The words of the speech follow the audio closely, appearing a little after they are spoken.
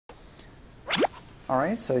All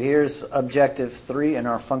right, so here's objective 3 in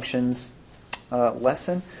our functions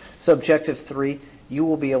lesson. So objective 3, you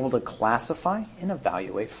will be able to classify and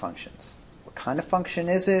evaluate functions. What kind of function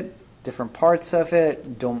is it? Different parts of it,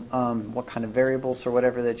 what kind of variables or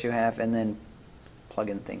whatever that you have, and then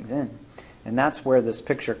plugging things in. And that's where this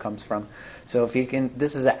picture comes from. So if you can,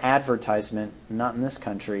 this is an advertisement, not in this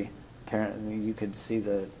country. Apparently you could see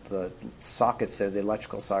the sockets there, the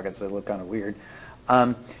electrical sockets, they look kind of weird.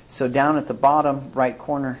 So down at the bottom right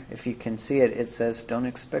corner, if you can see it, it says, don't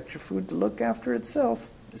expect your food to look after itself.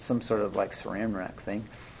 It's some sort of like saran wrap thing.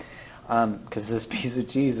 Because this piece of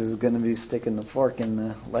cheese is going to be sticking the fork in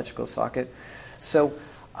the electrical socket. So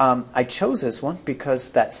I chose this one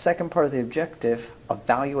because that second part of the objective,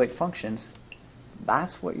 evaluate functions,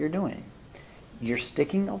 that's what you're doing. You're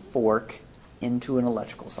sticking a fork into an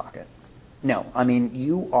electrical socket. No, I mean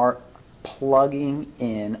you are plugging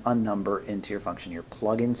in a number into your function. You're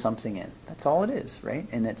plugging something in. That's all it is, right?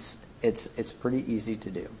 And it's pretty easy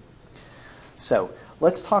to do. So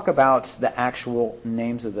let's talk about the actual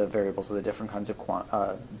names of the variables, of the different kinds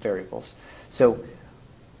of variables. So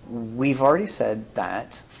we've already said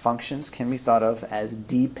that functions can be thought of as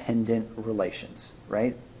dependent relations,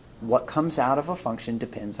 right? What comes out of a function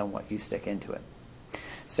depends on what you stick into it.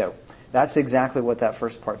 So that's exactly what that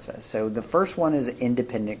first part says. So the first one is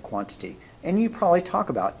independent quantity. And you probably talk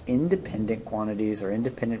about independent quantities or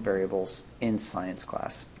independent variables in science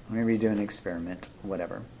class. Maybe you do an experiment,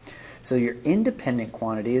 whatever. So your independent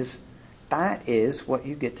quantities, that is what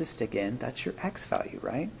you get to stick in. That's your x value,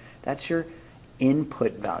 right? That's your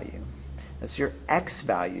input value. That's your x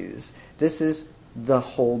values. This is the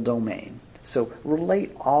whole domain. So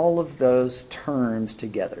relate all of those terms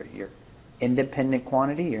together. Your independent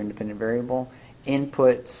quantity, your independent variable,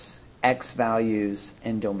 inputs, x values,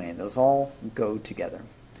 and domain. Those all go together.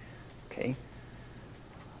 Okay.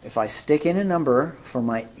 If I stick in a number for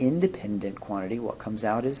my independent quantity, what comes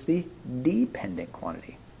out is the dependent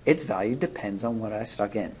quantity. Its value depends on what I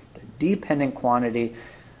stuck in. The dependent quantity,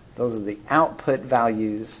 those are the output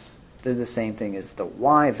values. They're the same thing as the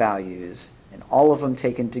y values, and all of them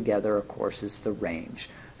taken together, of course, is the range.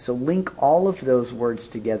 So link all of those words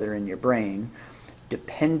together in your brain.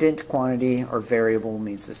 Dependent quantity or variable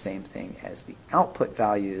means the same thing as the output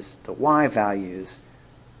values, the y values,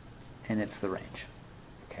 and it's the range.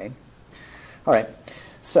 Okay. All right.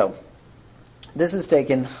 So this is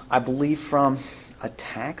taken, I believe, from a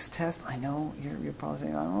tax test. I know you're probably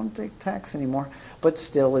saying I don't take tax anymore, but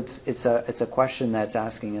still, it's a question that's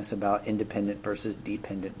asking us about independent versus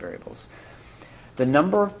dependent variables. The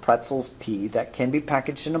number of pretzels P that can be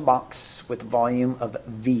packaged in a box with a volume of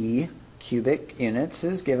V cubic units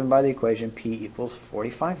is given by the equation P equals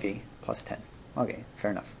 45V plus 10. Okay,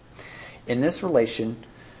 fair enough. In this relation,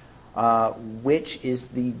 which is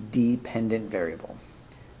the dependent variable?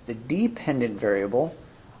 The dependent variable,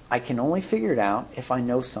 I can only figure it out if I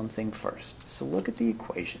know something first. So look at the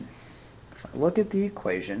equation. If I look at the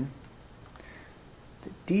equation,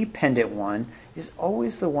 the dependent one is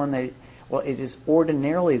always the one that, well, it is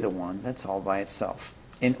ordinarily the one that's all by itself.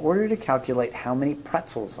 In order to calculate how many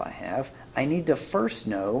pretzels I have, I need to first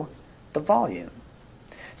know the volume.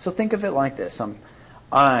 So think of it like this.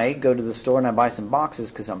 I go to the store and I buy some boxes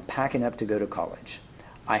because I'm packing up to go to college.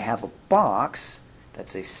 I have a box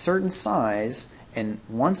that's a certain size, and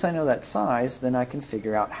once I know that size, then I can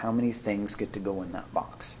figure out how many things get to go in that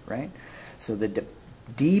box, right? So the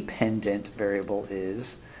dependent variable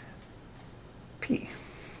is P,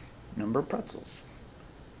 number of pretzels.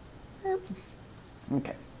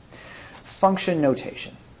 Okay. Function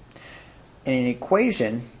notation. In an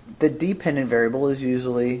equation, the dependent variable is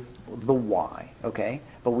usually the y, okay?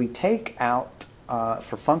 But we take out,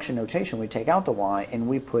 for function notation, we take out the y and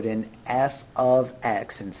we put in f of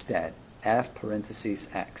x instead. F parentheses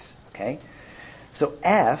x, okay? So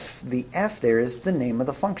f, the f there is the name of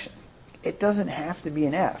the function. It doesn't have to be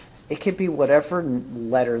an f. It could be whatever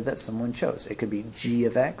letter that someone chose. It could be g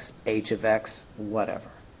of x, h of x,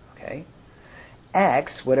 whatever, okay?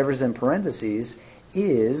 X, whatever's in parentheses,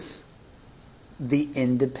 is the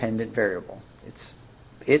independent variable.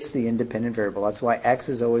 It's the independent variable. That's why x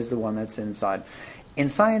is always the one that's inside. In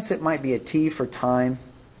science, it might be a t for time,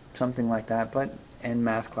 something like that, but in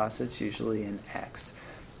math class, it's usually an x.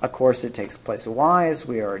 Of course, it takes place of y, as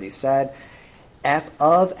we already said. F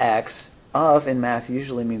of x, of in math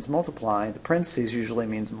usually means multiply. The parentheses usually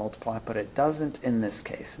means multiply, but it doesn't in this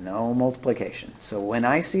case. No multiplication. So when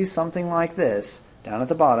I see something like this, down at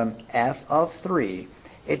the bottom, f of 3,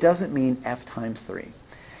 it doesn't mean f times 3.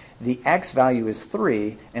 The x value is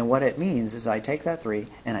 3, and what it means is I take that 3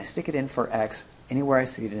 and I stick it in for x anywhere I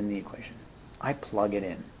see it in the equation. I plug it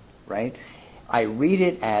in, right? I read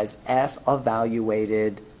it as f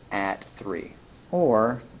evaluated at 3,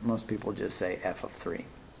 or most people just say f of 3.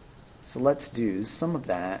 So let's do some of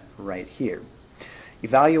that right here.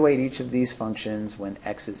 Evaluate each of these functions when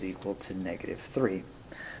x is equal to -3.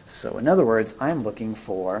 So in other words, I'm looking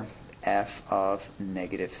for f of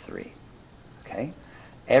 -3. Okay?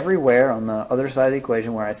 Everywhere on the other side of the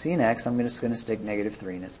equation where I see an x, I'm just going to stick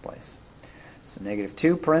 -3 in its place. So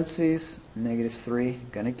 -2 parentheses, -3,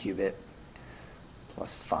 going to cube it,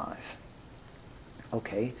 plus 5.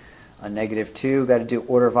 Okay, a -2, got to do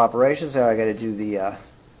order of operations, so I got to do the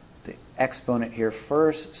exponent here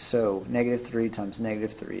first. So -3 times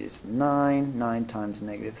 -3 is 9. 9 times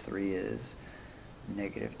 -3 is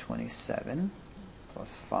 -27,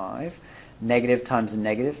 plus 5. Negative times a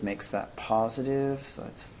negative makes that positive, so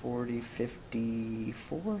that's 40,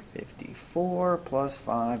 54, 54, plus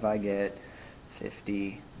 5, I get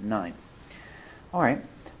 59. All right,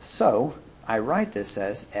 so I write this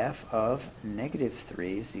as f of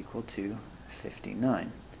 -3 is equal to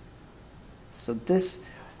 59. So this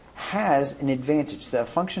has an advantage. The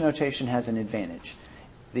function notation has an advantage.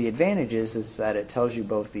 The advantage is that it tells you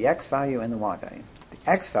both the x value and the y value. The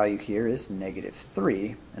x value here is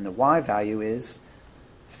 -3, and the y value is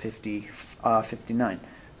 59.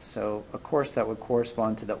 So, of course, that would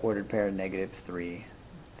correspond to the ordered pair -3,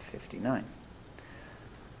 59.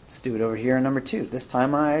 Let's do it over here in number 2. This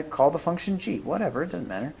time I call the function g. Whatever, it doesn't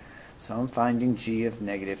matter. So I'm finding g of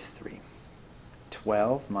 -3.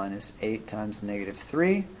 12 minus 8 times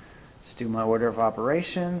 -3. Let's do my order of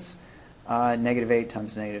operations. -8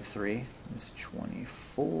 times -3 is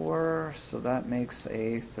 24, so that makes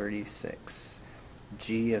a 36.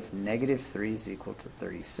 G of -3 is equal to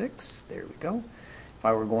 36. There we go. If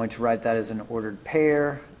I were going to write that as an ordered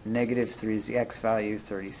pair, -3 is the x value,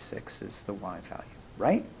 36 is the y value,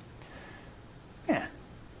 right? Yeah,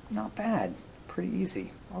 not bad. Pretty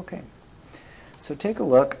easy. Okay. So take a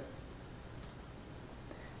look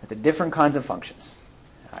at the different kinds of functions.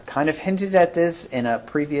 I kind of hinted at this in a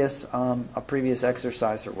previous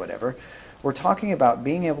exercise or whatever. We're talking about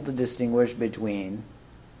being able to distinguish between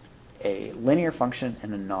a linear function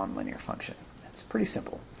and a nonlinear function. It's pretty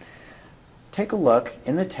simple. Take a look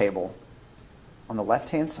in the table. On the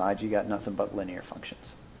left-hand side, you got nothing but linear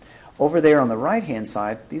functions. Over there on the right-hand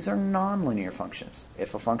side, these are nonlinear functions.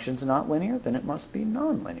 If a function's not linear, then it must be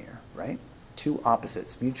nonlinear, right? Two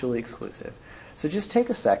opposites, mutually exclusive. So just take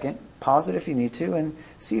a second, pause it if you need to, and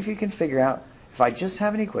see if you can figure out, if I just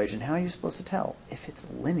have an equation, how are you supposed to tell if it's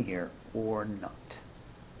linear or not?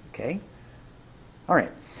 Okay? All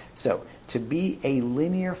right, so to be a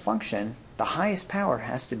linear function, the highest power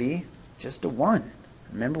has to be just a 1.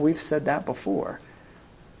 Remember, we've said that before.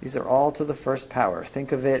 These are all to the first power.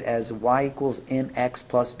 Think of it as y equals mx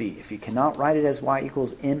plus b. If you cannot write it as y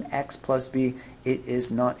equals mx plus b, it is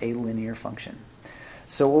not a linear function.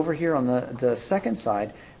 So over here on the second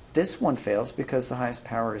side, this one fails because the highest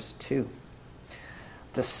power is 2.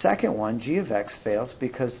 The second one, g of x, fails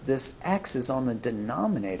because this x is on the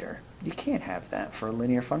denominator. You can't have that for a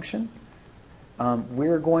linear function.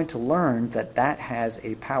 We're going to learn that that has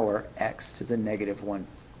a power x to the -1.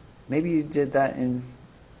 Maybe you did that in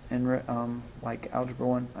like algebra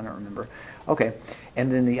 1, I don't remember. Okay,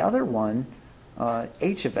 and then the other one,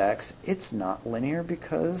 h of x, it's not linear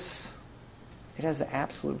because it has an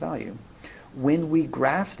absolute value. When we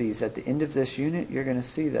graph these at the end of this unit, you're going to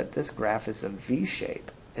see that this graph is a V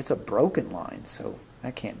shape. It's a broken line, so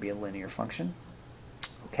that can't be a linear function.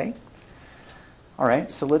 Okay? All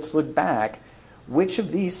right, so let's look back. Which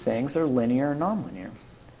of these things are linear or nonlinear?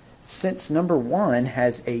 Since number 1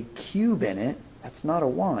 has a cube in it, that's not a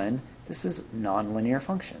 1, this is nonlinear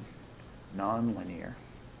function. Nonlinear.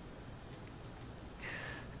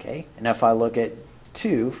 Okay, and if I look at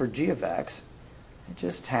 2 for g of x, it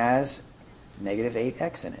just has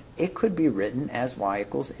 -8x in it. It could be written as y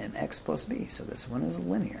equals mx plus b, so this one is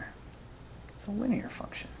linear. It's a linear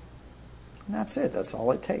function. And that's it, that's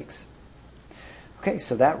all it takes. Okay,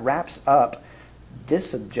 so that wraps up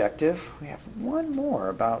this objective. We have one more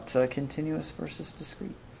about continuous versus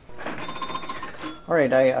discrete. All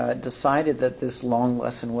right, I decided that this long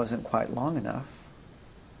lesson wasn't quite long enough,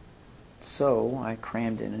 so I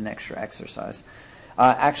crammed in an extra exercise.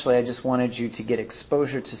 Actually, I just wanted you to get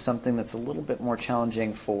exposure to something that's a little bit more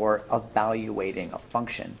challenging for evaluating a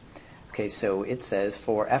function. Okay, so it says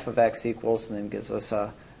for f of x equals, and then gives us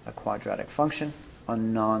a quadratic function, a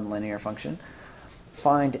nonlinear function.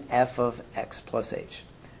 Find f of x plus h.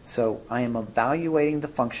 So I am evaluating the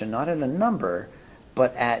function not at a number,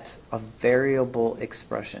 but at a variable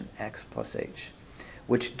expression, x plus h,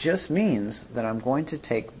 which just means that I'm going to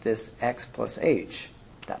take this x plus h,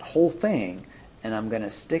 that whole thing, and I'm going to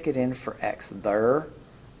stick it in for x there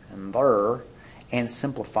and there and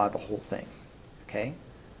simplify the whole thing. Okay?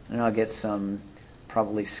 And I'll get some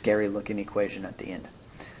probably scary looking equation at the end.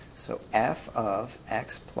 So f of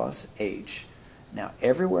x plus h. Now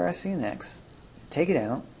everywhere I see an x, take it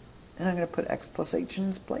out, and I'm going to put x plus h in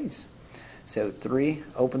its place. So 3,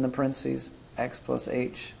 open the parentheses, x plus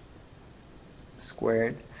h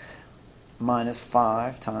squared minus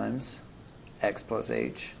 5 times x plus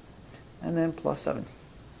h, and then plus 7.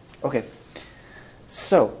 Okay,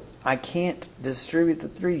 so I can't distribute the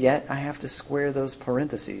 3 yet. I have to square those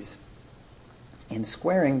parentheses. And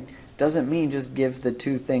squaring doesn't mean just give the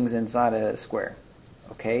two things inside a square.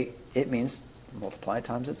 Okay, it means multiply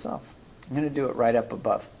times itself. I'm going to do it right up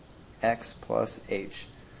above. X plus h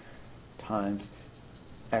times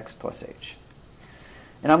x plus h.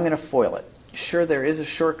 And I'm going to FOIL it. Sure, there is a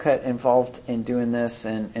shortcut involved in doing this,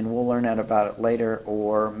 and we'll learn out about it later,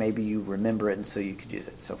 or maybe you remember it and so you could use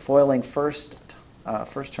it. So foiling first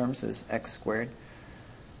terms is x squared,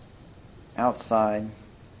 outside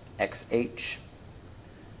xh,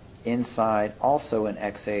 inside also an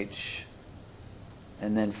xh,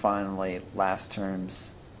 and then finally last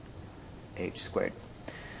terms h squared.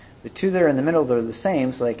 The two that are in the middle, they're the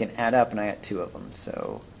same, so they can add up, and I got 2 of them.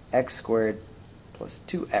 So x squared plus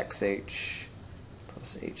 2xh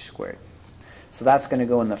plus h squared. So that's going to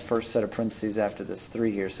go in the first set of parentheses after this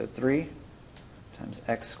 3 here. So 3 times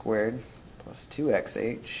x squared plus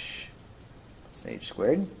 2xh plus h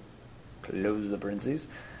squared. Close the parentheses.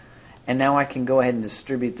 And now I can go ahead and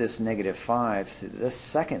distribute this negative 5 through this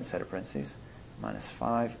second set of parentheses. Minus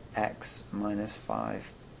 5x minus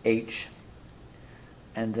 5h.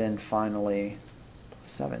 And then finally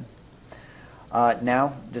plus 7.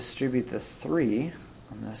 Now distribute the 3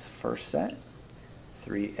 on this first set.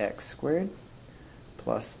 3x squared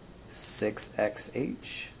plus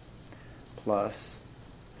 6xh plus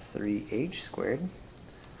 3h squared.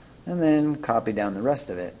 And then copy down the rest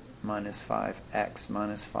of it. Minus 5x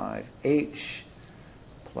minus 5h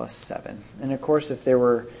plus 7. And of course, if there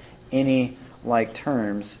were any like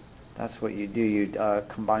terms, that's what you do. You'd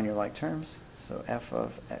combine your like terms. So f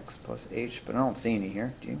of x plus h, but I don't see any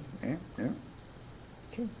here. Do you? Yeah, yeah.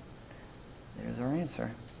 Okay. There's our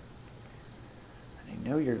answer. I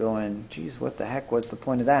know you're going, geez, what the heck was the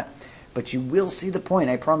point of that? But you will see the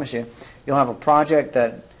point, I promise you. You'll have a project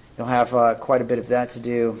that you'll have quite a bit of that to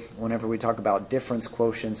do whenever we talk about difference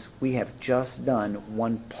quotients. We have just done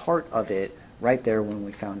one part of it right there when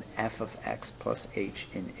we found f of x plus h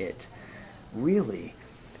in it. Really,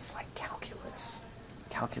 it's like calculus.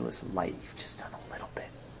 Calculus light. You've just done a little bit.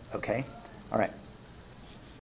 Okay? All right.